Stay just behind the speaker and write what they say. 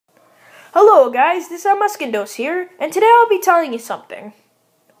Hello guys, this is Muskindos here, and today I'll be telling you something.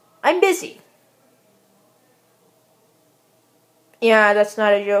 I'm busy. Yeah, that's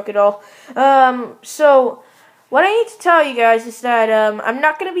not a joke at all. So what I need to tell you guys is that I'm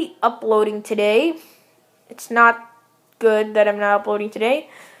not going to be uploading today. It's not good that I'm not uploading today,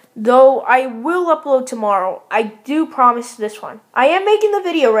 though I will upload tomorrow. I do promise this one. I am making the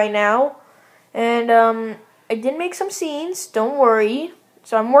video right now, and I did make some scenes, don't worry.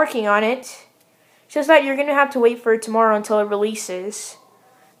 So I'm working on it. It's just that you're going to have to wait for it tomorrow until it releases.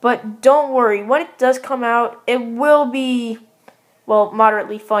 But don't worry, when it does come out, it will be, well,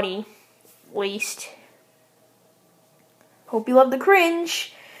 moderately funny, at least. Hope you love the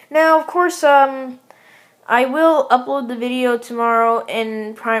cringe. Now, of course, I will upload the video tomorrow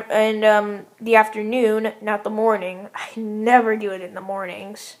in the afternoon, not the morning. I never do it in the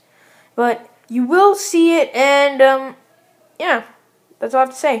mornings. But you will see it, and, yeah, that's all I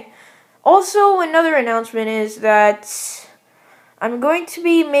have to say. Also, another announcement is that I'm going to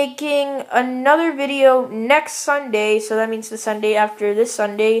be making another video next Sunday, so that means the Sunday after this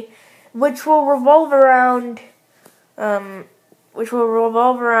Sunday, which will revolve around me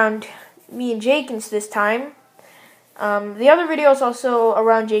and Jakins this time. The other video is also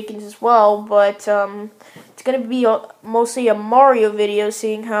around Jakins as well, but it's going to be mostly a Mario video,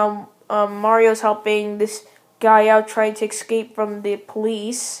 seeing how Mario's helping this guy out trying to escape from the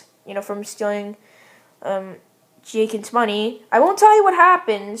police, you know, from stealing Jakins' money. I won't tell you what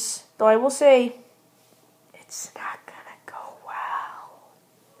happens, though I will say it's not gonna go well.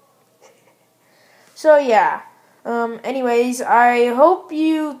 So yeah. Anyways, I hope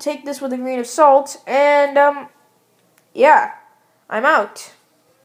you take this with a grain of salt, and yeah, I'm out.